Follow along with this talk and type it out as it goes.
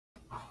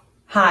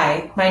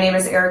Hi, my name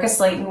is Erica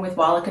Slayton with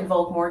Wallick and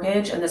Volk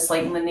Mortgage and the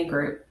Slayton Lending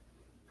Group.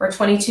 For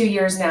 22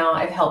 years now,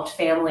 I've helped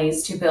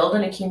families to build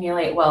and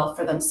accumulate wealth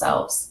for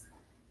themselves,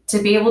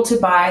 to be able to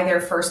buy their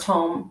first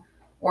home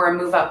or a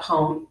move-up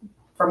home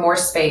for more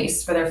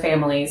space for their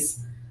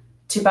families,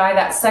 to buy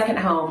that second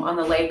home on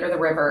the lake or the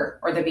river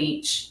or the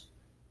beach,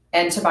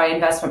 and to buy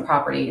investment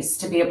properties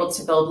to be able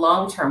to build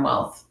long-term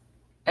wealth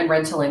and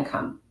rental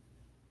income.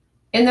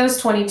 In those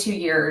 22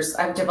 years,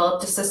 I've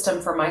developed a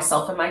system for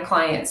myself and my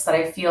clients that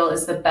I feel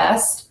is the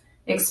best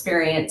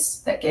experience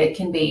that it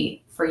can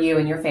be for you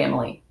and your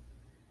family.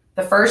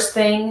 The first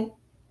thing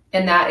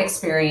in that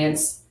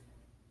experience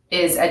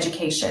is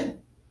education.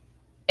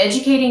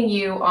 Educating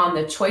you on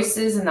the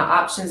choices and the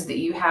options that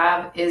you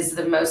have is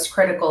the most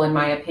critical, in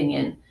my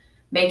opinion.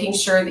 Making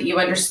sure that you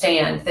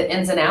understand the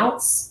ins and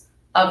outs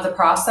of the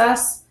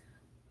process,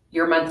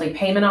 your monthly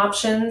payment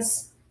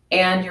options,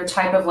 and your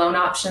type of loan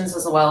options,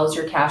 as well as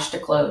your cash to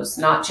close,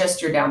 not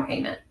just your down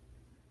payment.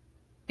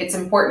 It's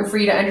important for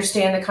you to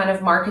understand the kind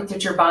of market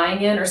that you're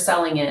buying in or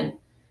selling in,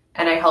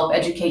 and I help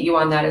educate you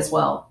on that as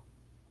well.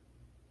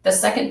 The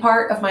second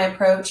part of my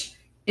approach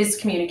is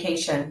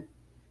communication,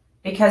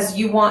 because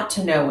you want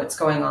to know what's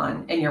going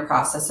on in your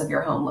process of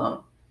your home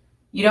loan.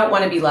 You don't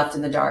want to be left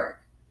in the dark.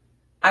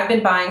 I've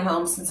been buying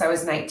homes since I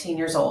was 19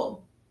 years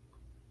old,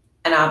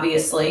 and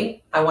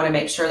obviously I want to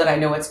make sure that I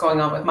know what's going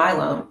on with my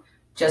loan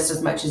just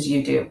as much as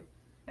you do.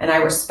 And I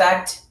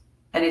respect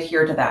and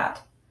adhere to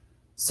that.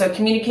 So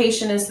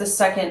communication is the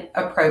second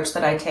approach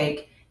that I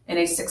take in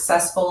a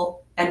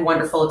successful and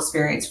wonderful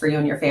experience for you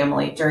and your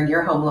family during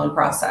your home loan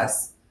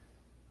process.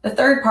 The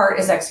third part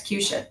is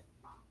execution,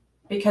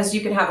 because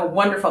you can have a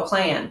wonderful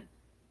plan,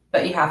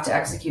 but you have to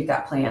execute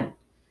that plan.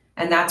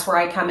 And that's where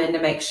I come in to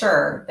make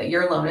sure that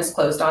your loan is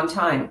closed on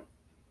time.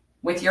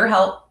 With your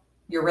help,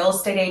 your real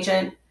estate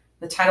agent,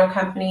 the title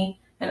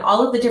company, and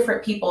all of the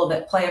different people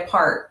that play a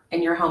part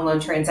in your home loan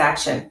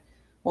transaction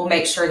will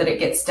make sure that it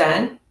gets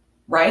done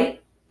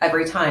right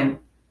every time.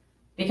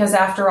 Because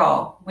after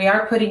all, we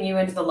are putting you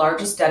into the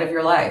largest debt of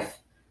your life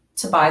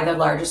to buy the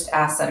largest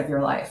asset of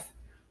your life.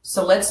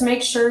 So let's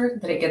make sure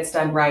that it gets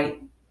done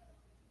right.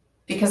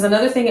 Because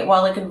another thing at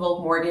Wallick and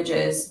Volk Mortgage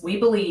is we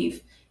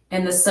believe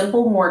in the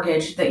simple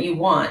mortgage that you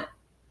want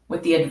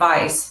with the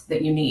advice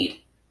that you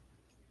need.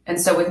 And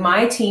so with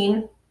my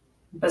team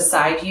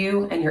beside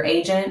you and your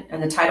agent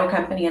and the title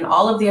company and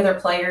all of the other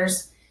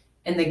players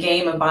in the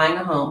game of buying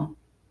a home,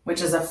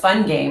 which is a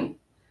fun game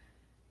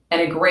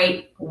and a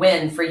great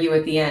win for you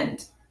at the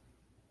end,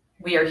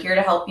 we are here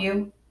to help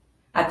you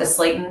at the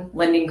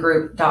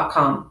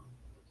SlaytonLendingGroup.com.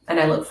 And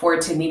I look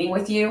forward to meeting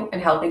with you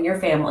and helping your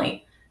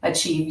family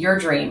achieve your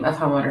dream of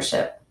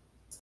homeownership.